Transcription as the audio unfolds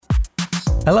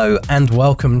Hello and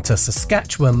welcome to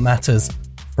Saskatchewan Matters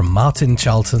from Martin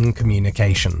Charlton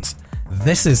Communications.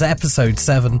 This is episode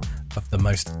 7 of the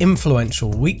most influential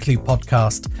weekly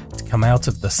podcast to come out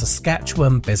of the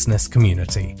Saskatchewan business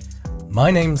community.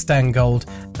 My name's Dan Gold,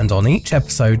 and on each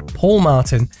episode, Paul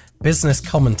Martin, business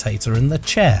commentator and the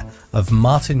chair of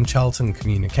Martin Charlton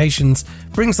Communications,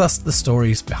 brings us the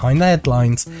stories behind the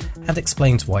headlines and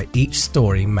explains why each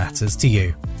story matters to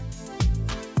you.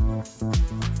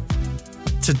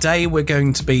 Today we're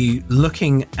going to be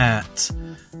looking at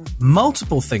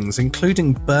multiple things,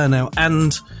 including burnout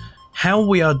and how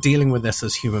we are dealing with this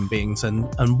as human beings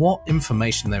and what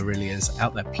information there really is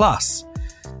out there. Plus,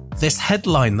 this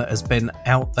headline that has been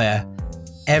out there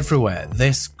everywhere,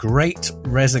 this great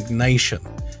resignation.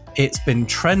 It's been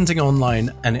trending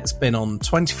online and it's been on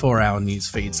 24-hour news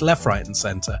feeds, left, right and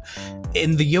centre.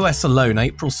 In the US alone,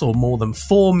 April saw more than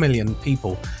 4 million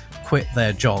people quit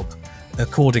their job,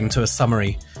 according to a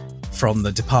summary from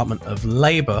the Department of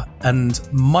Labour, and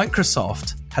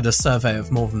Microsoft had a survey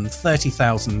of more than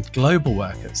 30,000 global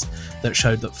workers that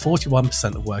showed that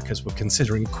 41% of workers were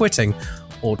considering quitting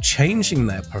or changing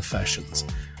their professions,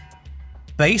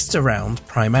 based around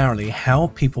primarily how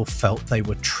people felt they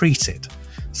were treated.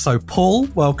 So, Paul,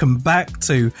 welcome back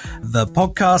to the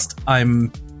podcast.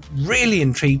 I'm really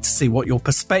intrigued to see what your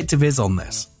perspective is on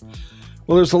this.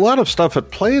 Well, there's a lot of stuff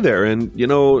at play there. And, you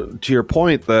know, to your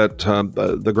point that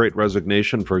the Great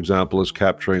Resignation, for example, is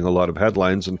capturing a lot of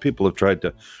headlines, and people have tried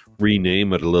to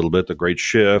rename it a little bit, the Great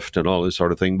Shift and all this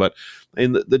sort of thing. But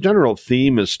the general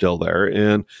theme is still there.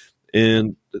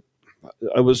 And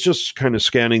I was just kind of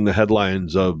scanning the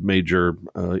headlines of major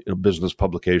business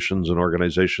publications and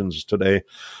organizations today.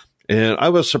 And I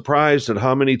was surprised at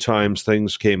how many times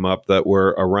things came up that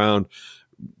were around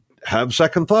have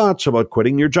second thoughts about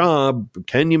quitting your job.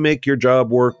 Can you make your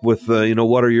job work with,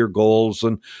 what are your goals?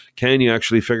 And can you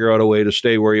actually figure out a way to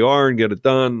stay where you are and get it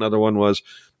done? Another one was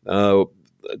the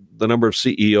number of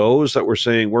CEOs that were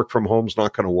saying work from home is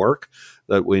not going to work,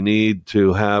 that we need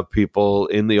to have people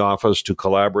in the office to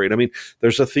collaborate. I mean,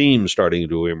 there's a theme starting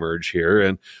to emerge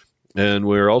here. And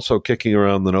we're also kicking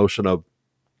around the notion of,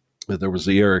 there was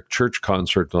the Eric Church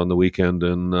concert on the weekend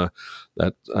in the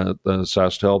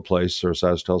SaskTel place or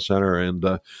SaskTel Center, and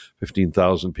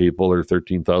 15,000 people or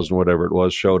 13,000, whatever it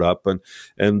was, showed up.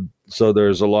 And so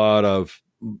there's a lot of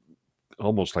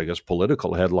almost, I guess,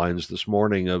 political headlines this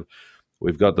morning of,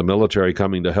 we've got the military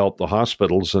coming to help the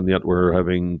hospitals, and yet we're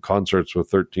having concerts with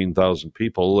 13,000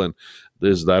 people. And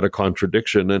is that a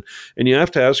contradiction? And you have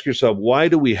to ask yourself, why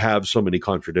do we have so many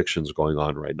contradictions going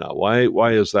on right now?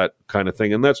 Why is that kind of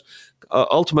thing? And that's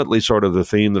ultimately sort of the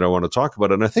theme that I want to talk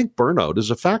about. And I think burnout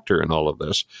is a factor in all of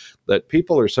this, that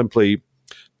people are simply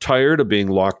tired of being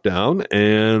locked down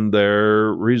and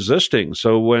they're resisting.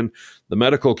 So when the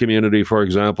medical community, for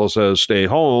example, says stay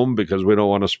home because we don't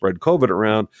want to spread COVID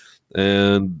around,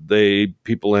 and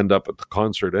people end up at the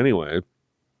concert anyway,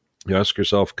 you ask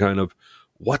yourself kind of,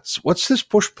 what's this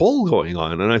push-pull going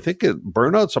on? And I think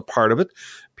burnout's a part of it.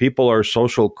 People are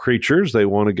social creatures. They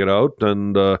want to get out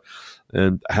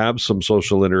and have some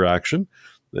social interaction.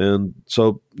 And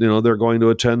so, they're going to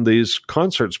attend these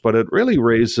concerts, but it really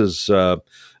raises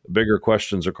bigger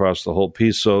questions across the whole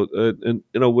piece. So,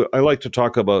 I like to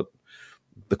talk about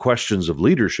the questions of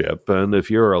leadership. And if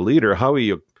you're a leader, how are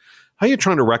you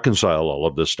trying to reconcile all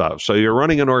of this stuff? So you're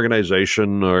running an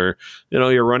organization, or,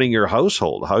 you're running your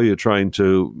household. How are you trying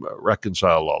to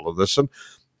reconcile all of this? And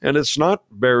it's not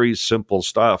very simple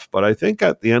stuff. But I think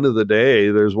at the end of the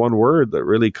day, there's one word that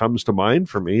really comes to mind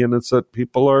for me, and it's that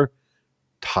people are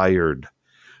tired.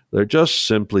 They're just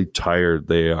simply tired.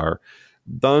 They are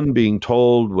done being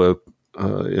told with,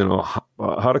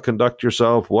 how to conduct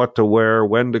yourself, what to wear,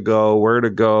 when to go,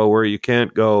 where you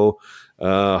can't go.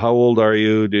 How old are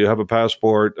you? Do you have a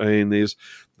passport? I mean,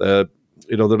 the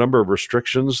number of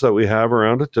restrictions that we have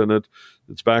around it. And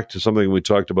it's back to something we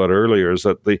talked about earlier, is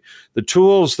that the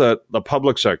tools that the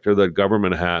public sector, that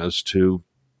government has to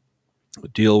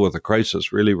deal with a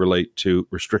crisis, really relate to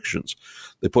restrictions.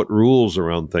 They put rules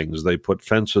around things. They put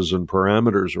fences and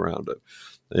parameters around it.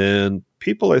 And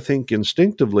people, I think,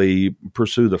 instinctively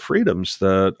pursue the freedoms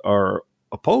that are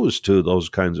opposed to those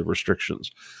kinds of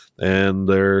restrictions. And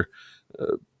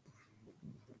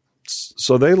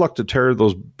so they look to tear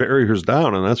those barriers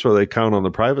down, and that's where they count on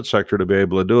the private sector to be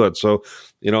able to do it. So,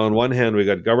 on one hand, we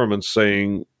got governments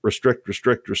saying restrict.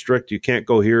 You can't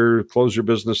go here, close your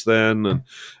business then.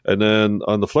 And then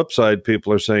on the flip side,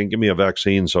 people are saying, give me a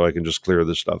vaccine so I can just clear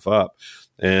this stuff up.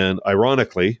 And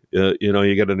ironically,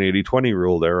 you get an 80-20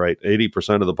 rule there, right?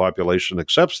 80% of the population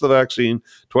accepts the vaccine.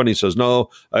 20 says, no,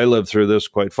 I lived through this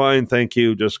quite fine. Thank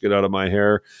you. Just get out of my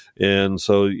hair. And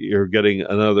so you're getting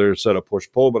another set of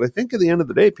push-pull. But I think at the end of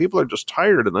the day, people are just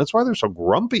tired. And that's why they're so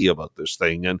grumpy about this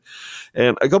thing. And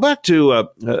I go back to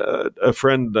a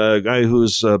friend, a guy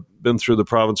who's been through the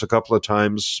province a couple of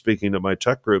times, speaking to my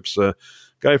tech groups,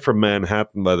 guy from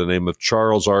Manhattan by the name of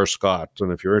Charles R. Scott.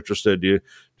 And if you're interested, you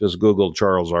just Google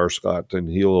Charles R. Scott and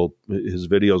his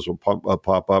videos will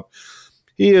pop up.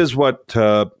 He is what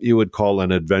you would call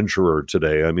an adventurer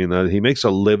today. I mean, he makes a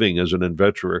living as an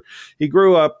adventurer. He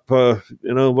grew up, got an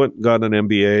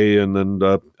MBA and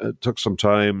then took some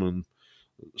time and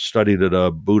studied at a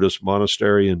Buddhist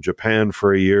monastery in Japan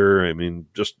for a year. I mean,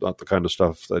 just not the kind of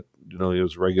stuff that, he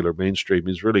was regular mainstream.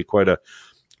 He's really quite a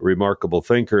remarkable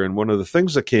thinker. And one of the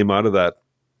things that came out of that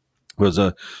was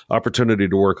an opportunity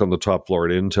to work on the top floor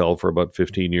at Intel for about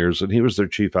 15 years. And he was their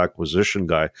chief acquisition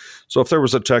guy. So if there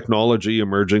was a technology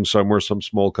emerging somewhere, some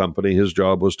small company, his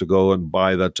job was to go and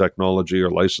buy that technology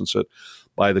or license it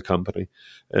by the company.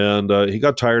 And he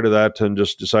got tired of that and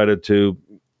just decided to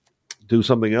do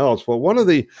something else. Well, one of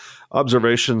the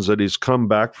observations that he's come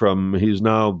back from, he's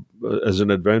now, as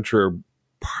an adventurer,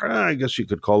 I guess you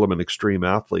could call him an extreme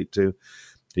athlete too.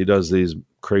 He does these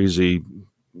crazy,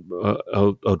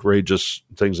 outrageous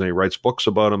things, and he writes books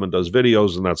about them and does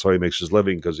videos, and that's how he makes his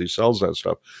living because he sells that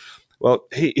stuff. Well,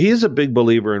 he's a big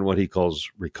believer in what he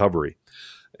calls recovery,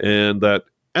 and that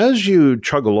as you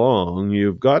chug along,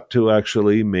 you've got to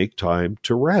actually make time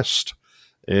to rest.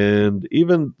 And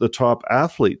even the top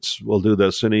athletes will do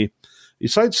this. And he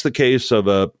cites the case of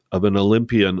an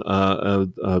Olympian, a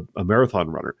marathon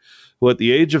runner, who at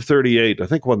the age of 38, I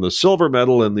think won the silver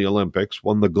medal in the Olympics,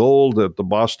 won the gold at the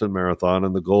Boston Marathon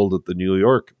and the gold at the New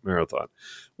York Marathon,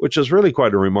 which is really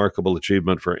quite a remarkable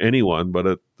achievement for anyone. But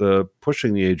at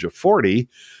pushing the age of 40,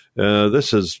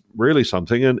 this is really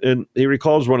something. And he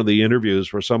recalls one of the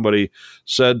interviews where somebody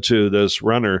said to this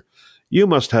runner, "You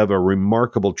must have a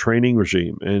remarkable training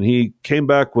regime." And he came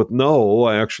back with, "No,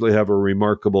 I actually have a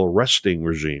remarkable resting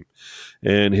regime."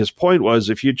 And his point was,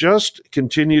 if you just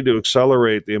continue to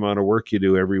accelerate the amount of work you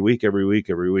do every week,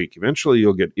 eventually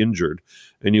you'll get injured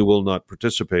and you will not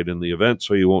participate in the event,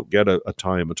 so you won't get a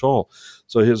time at all.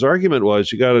 So his argument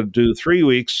was, you got to do 3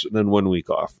 weeks and then 1 week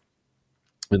off,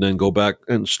 and then go back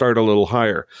and start a little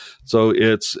higher. So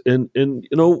it's,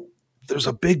 there's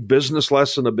a big business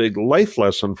lesson, a big life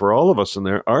lesson for all of us in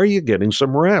there. Are you getting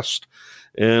some rest?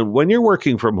 And when you're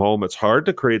working from home, it's hard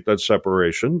to create that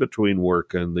separation between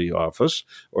work and the office,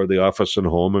 or the office and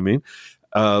home, I mean.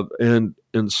 And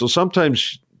so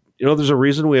sometimes, there's a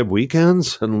reason we have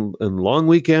weekends and long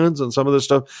weekends and some of this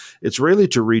stuff. It's really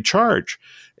to recharge.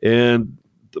 And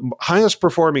the highest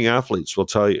performing athletes will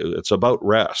tell you it's about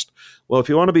rest. Well, if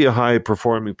you want to be a high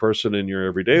performing person in your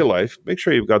everyday life, make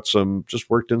sure you've got just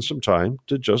worked in some time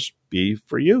to just be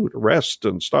for you, to rest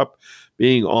and stop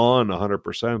being on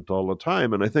 100% all the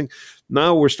time. And I think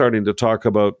now we're starting to talk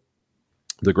about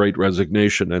the Great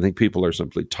Resignation. I think people are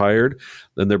simply tired,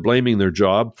 and they're blaming their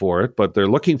job for it, but they're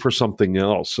looking for something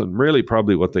else. And really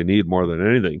probably what they need more than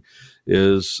anything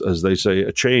is, as they say,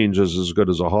 a change is as good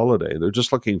as a holiday. They're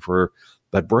just looking for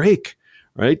that break,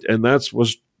 right? And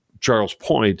was Charles'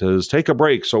 point, is take a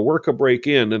break. So work a break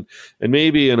in. And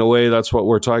maybe in a way that's what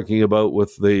we're talking about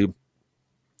with the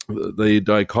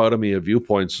dichotomy of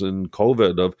viewpoints in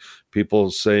COVID, of people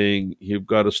saying you've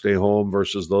got to stay home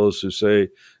versus those who say,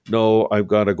 no, I've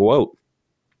got to go out,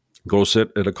 go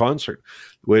sit at a concert,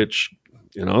 which,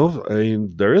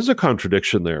 there is a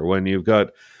contradiction there when you've got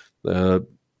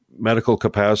medical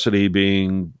capacity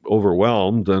being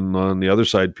overwhelmed, and on the other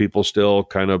side, people still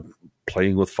kind of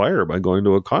playing with fire by going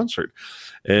to a concert.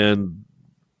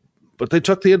 But they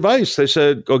took the advice. They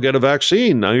said, go get a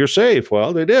vaccine. Now you're safe.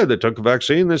 Well, they did. They took a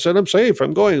vaccine. They said, I'm safe.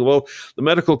 I'm going. Well, the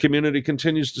medical community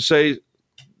continues to say,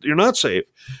 you're not safe.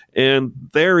 And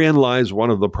therein lies one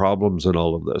of the problems in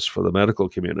all of this for the medical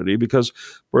community, because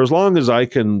for as long as I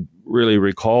can really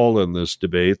recall in this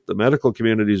debate, the medical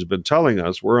community has been telling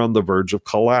us we're on the verge of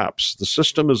collapse. The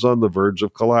system is on the verge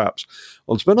of collapse.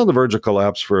 Well, it's been on the verge of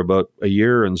collapse for about a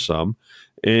year and some,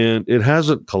 and it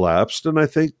hasn't collapsed. And I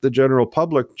think the general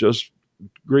public just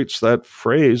greets that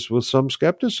phrase with some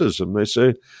skepticism. They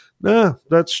say, nah,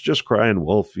 that's just crying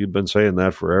wolf. You've been saying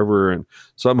that forever, and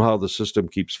somehow the system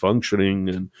keeps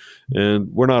functioning, and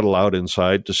we're not allowed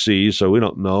inside to see, so we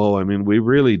don't know. I mean, we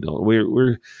really don't.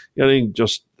 We're getting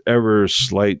just ever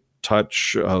slight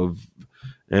touch of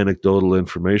anecdotal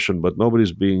information, but no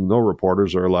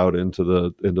reporters are allowed into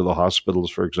the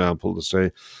hospitals, for example, to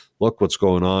say, look what's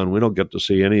going on. We don't get to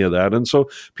see any of that. And so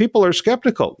people are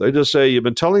skeptical. They just say, you've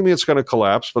been telling me it's going to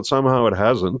collapse, but somehow it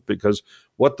hasn't, because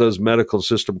what does medical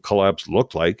system collapse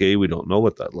look like? A, we don't know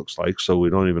what that looks like, so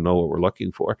we don't even know what we're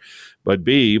looking for. But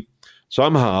B,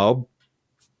 somehow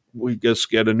we just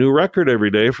get a new record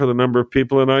every day for the number of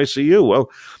people in ICU.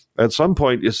 Well, at some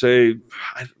point you say,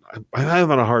 I'm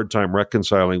having a hard time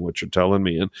reconciling what you're telling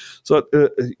me. And so,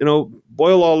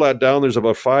 boil all that down. There's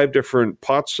about 5 different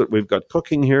pots that we've got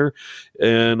cooking here,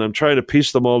 and I'm trying to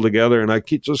piece them all together. And I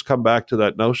just come back to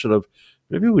that notion of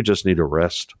maybe we just need a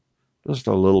rest, just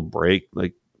a little break,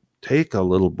 like take a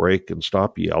little break and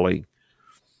stop yelling.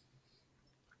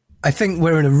 I think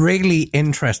we're in a really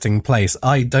interesting place.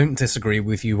 I don't disagree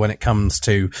with you when it comes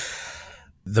to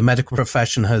the medical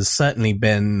profession has certainly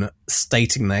been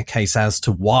stating their case as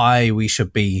to why we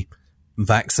should be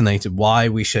vaccinated, why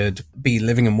we should be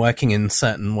living and working in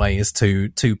certain ways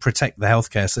to protect the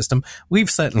healthcare system. We've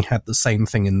certainly had the same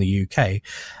thing in the UK.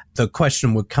 The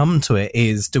question would come to it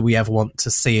is, do we ever want to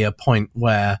see a point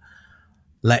where,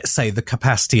 let's say, the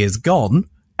capacity is gone,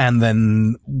 and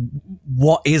then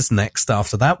what is next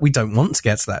after that? We don't want to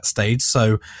get to that stage.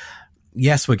 So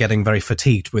yes, we're getting very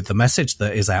fatigued with the message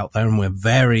that is out there, and we're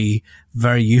very,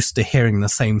 very used to hearing the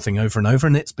same thing over and over,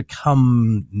 and it's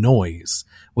become noise,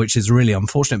 which is really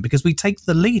unfortunate because we take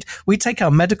the lead. We take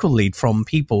our medical lead from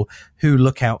people who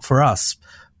look out for us,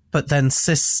 but then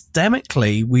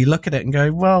systemically we look at it and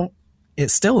go, well,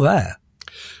 it's still there.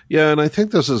 Yeah, and I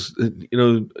think this is,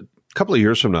 a couple of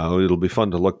years from now, it'll be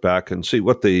fun to look back and see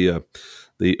what the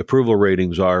approval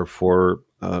ratings are for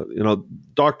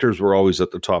doctors were always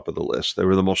at the top of the list. They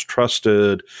were the most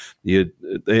trusted.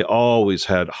 They always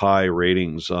had high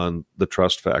ratings on the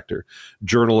trust factor.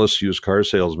 Journalists, used car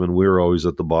salesmen, we were always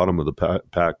at the bottom of the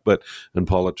pack, and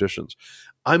politicians.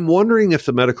 I'm wondering if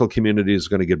the medical community is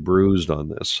going to get bruised on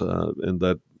this, and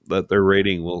that their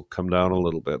rating will come down a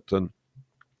little bit. And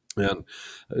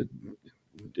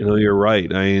you're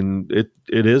right. I mean, it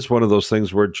is one of those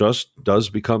things where it just does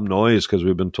become noise because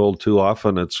we've been told too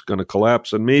often it's going to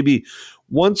collapse. And maybe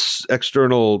once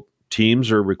external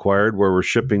teams are required where we're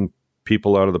shipping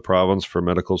people out of the province for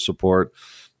medical support,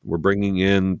 we're bringing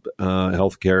in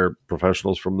healthcare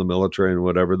professionals from the military and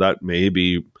whatever, that may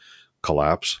be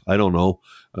collapse. I don't know.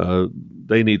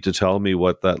 They need to tell me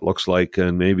what that looks like,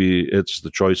 and maybe it's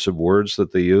the choice of words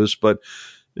that they use. But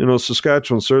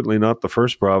Saskatchewan's certainly not the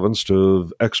first province to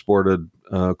have exported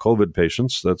COVID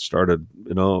patients. That started,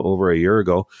 over a year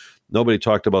ago. Nobody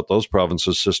talked about those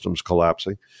provinces' systems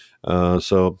collapsing.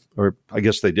 Or I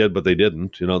guess they did, but they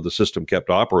didn't. The system kept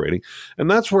operating.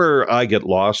 And that's where I get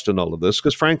lost in all of this,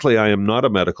 because frankly, I am not a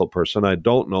medical person. I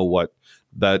don't know what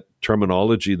that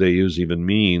terminology they use even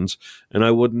means. And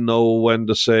I wouldn't know when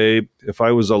to say, if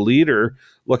I was a leader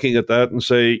looking at that and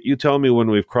say, you tell me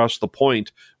when we've crossed the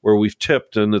point where we've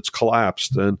tipped and it's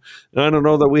collapsed. And I don't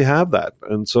know that we have that.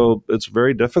 And so it's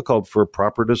very difficult for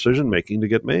proper decision-making to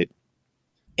get made.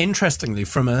 Interestingly,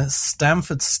 from a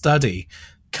Stanford study,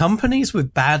 companies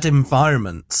with bad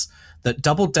environments that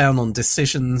doubled down on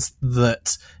decisions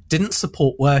that didn't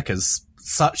support workers,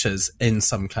 such as, in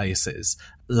some cases,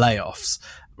 layoffs,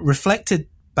 reflected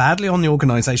badly on the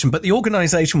organization, but the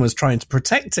organization was trying to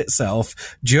protect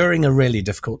itself during a really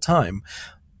difficult time.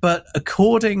 But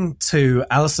according to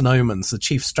Alison Omans, the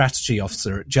chief strategy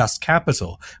officer at Just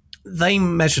Capital, they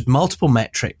measured multiple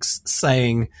metrics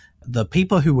saying the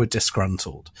people who were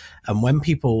disgruntled, and when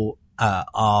people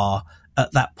are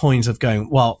at that point of going,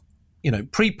 well,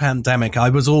 pre-pandemic, I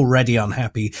was already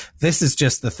unhappy. This is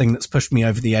just the thing that's pushed me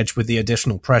over the edge with the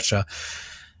additional pressure.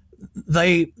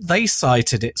 They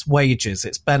cited its wages,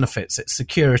 its benefits, its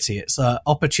security, its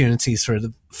opportunities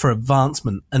for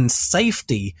advancement and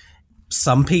safety.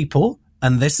 Some people,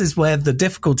 and this is where the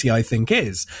difficulty I think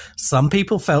is, some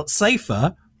people felt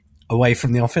safer away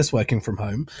from the office, working from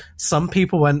home. Some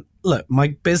people went, look,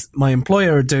 my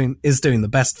employer is doing the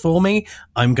best for me.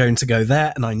 I'm going to go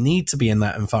there, and I need to be in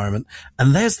that environment.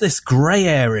 And there's this gray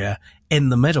area in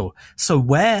the middle. So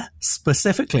where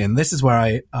specifically, and this is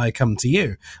where I come to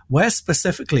you, where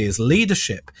specifically is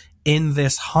leadership in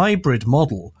this hybrid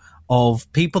model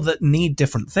of people that need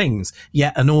different things,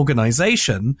 yet an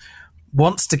organization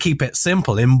wants to keep it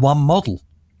simple in one model?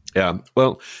 Yeah,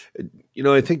 well,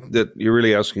 I think that you're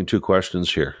really asking two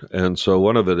questions here. And so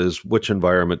one of it is, which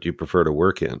environment do you prefer to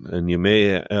work in? And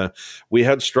we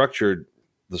had structured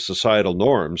the societal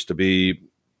norms to be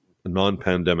a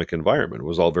non-pandemic environment. It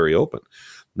was all very open.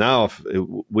 Now, if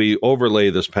we overlay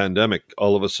this pandemic,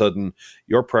 all of a sudden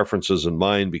your preferences and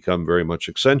mine become very much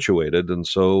accentuated. And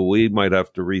so we might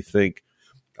have to rethink,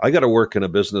 I got to work in a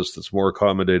business that's more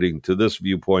accommodating to this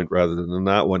viewpoint rather than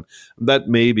that one. That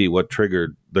may be what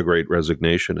triggered the Great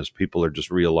Resignation, as people are just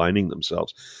realigning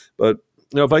themselves. But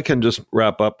if I can just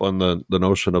wrap up on the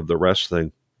notion of the rest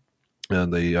thing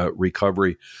and the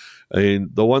recovery. I mean,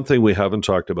 the one thing we haven't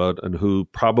talked about, and who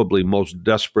probably most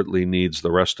desperately needs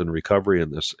the rest and recovery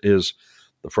in this, is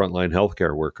the frontline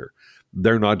healthcare worker.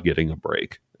 They're not getting a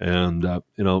break. And,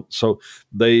 so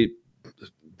that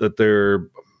they're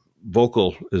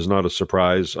vocal is not a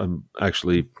surprise. I'm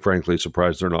actually, frankly,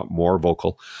 surprised they're not more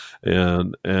vocal.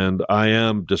 And I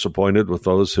am disappointed with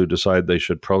those who decide they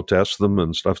should protest them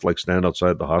and stuff, like stand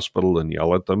outside the hospital and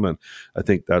yell at them. And I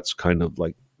think that's kind of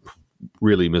like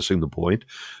really missing the point.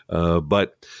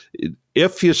 But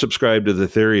if you subscribe to the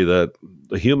theory that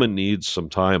the human needs some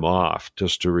time off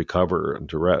just to recover and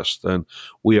to rest, then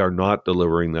we are not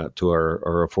delivering that to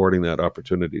or affording that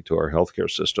opportunity to our healthcare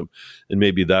system. And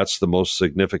maybe that's the most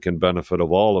significant benefit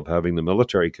of all of having the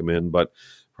military come in. But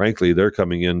frankly, they're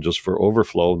coming in just for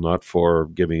overflow, not for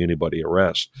giving anybody a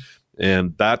rest.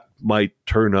 And that might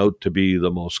turn out to be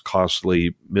the most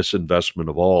costly misinvestment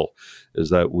of all,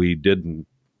 is that we didn't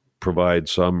provide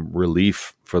some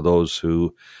relief for those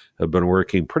who have been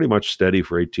working pretty much steady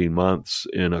for 18 months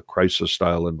in a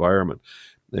crisis-style environment.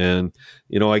 And,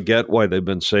 I get why they've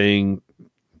been saying,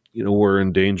 we're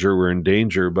in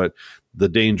danger, but the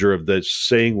danger of this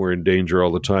saying we're in danger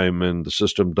all the time and the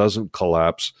system doesn't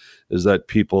collapse is that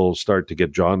people start to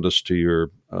get jaundiced to your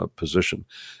position.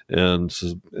 And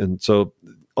so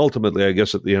ultimately, I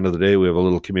guess at the end of the day, we have a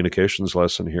little communications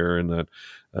lesson here in that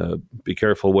be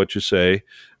careful what you say,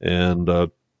 and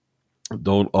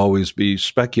don't always be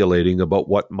speculating about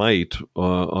what might,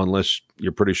 unless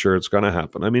you're pretty sure it's going to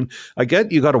happen. I mean, I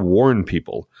get you got to warn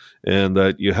people, and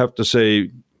that you have to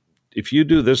say, if you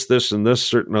do this, this, and this,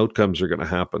 certain outcomes are going to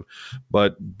happen.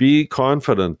 But be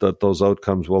confident that those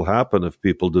outcomes will happen if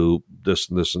people do this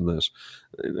and this and this.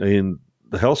 I mean,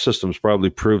 the health system's probably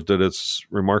proved that it's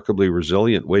remarkably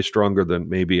resilient, way stronger than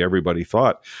maybe everybody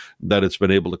thought, that it's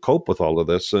been able to cope with all of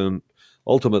this. And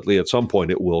ultimately, at some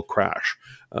point, it will crash.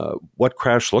 What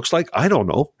crash looks like, I don't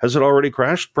know. Has it already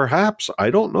crashed? Perhaps. I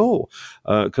don't know,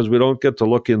 because we don't get to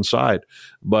look inside.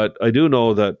 But I do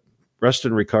know that rest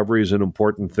and recovery is an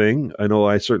important thing. I know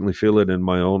I certainly feel it in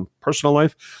my own personal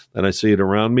life, and I see it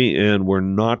around me, and we're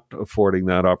not affording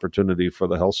that opportunity for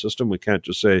the health system. We can't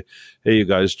just say, hey, you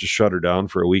guys just shut her down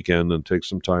for a weekend and take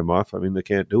some time off. I mean, they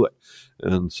can't do it.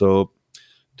 And so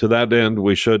to that end,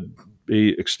 we should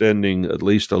be extending at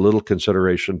least a little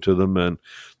consideration to them,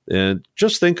 and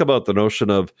just think about the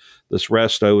notion of this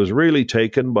rest. I was really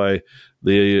taken by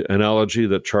the analogy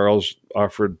that Charles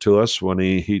offered to us when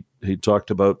he talked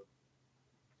about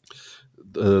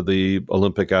the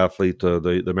Olympic athlete,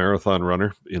 the marathon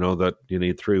runner, that you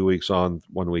need 3 weeks on,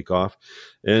 1 week off.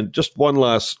 And just one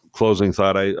last closing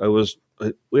thought.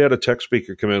 We had a tech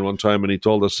speaker come in one time, and he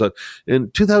told us that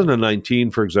in 2019,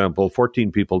 for example,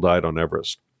 14 people died on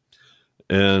Everest.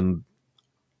 And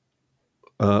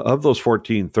of those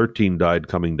 14, 13 died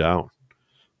coming down.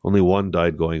 Only one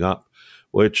died going up,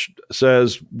 which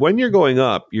says when you're going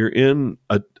up, you're in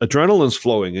adrenaline's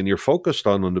flowing and you're focused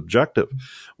on an objective.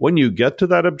 When you get to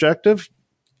that objective,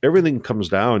 everything comes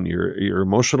down. Your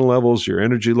emotional levels, your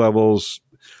energy levels,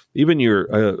 even your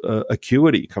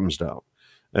acuity comes down,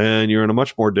 and you're in a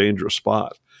much more dangerous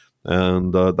spot.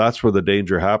 And that's where the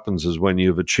danger happens, is when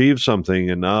you've achieved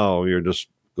something and now you're just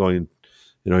going,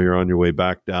 you're on your way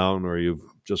back down, or you've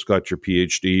just got your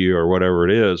PhD or whatever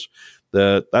it is.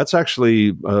 That's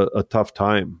actually a tough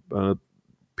time.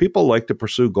 People like to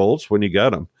pursue goals when you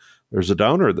get them. There's a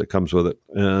downer that comes with it,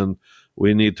 and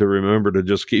we need to remember to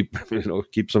just keep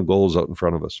some goals out in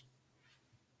front of us.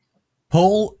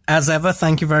 Paul, as ever,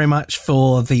 thank you very much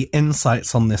for the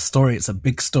insights on this story. It's a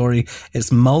big story. It's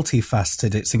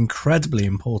multifaceted. It's incredibly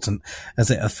important as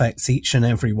it affects each and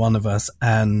every one of us.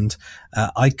 And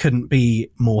I couldn't be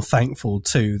more thankful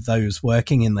to those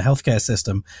working in the healthcare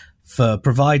system for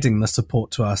providing the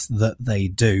support to us that they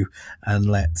do. And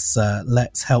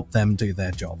let's help them do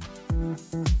their job.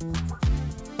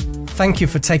 Thank you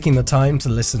for taking the time to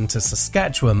listen to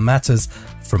Saskatchewan Matters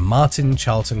from Martin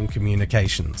Charlton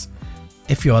Communications.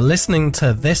 If you are listening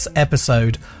to this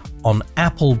episode on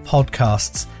Apple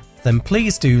Podcasts, then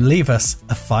please do leave us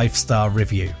a 5-star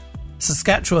review.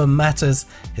 Saskatchewan Matters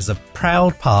is a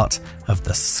proud part of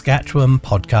the Saskatchewan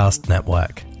Podcast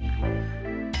Network.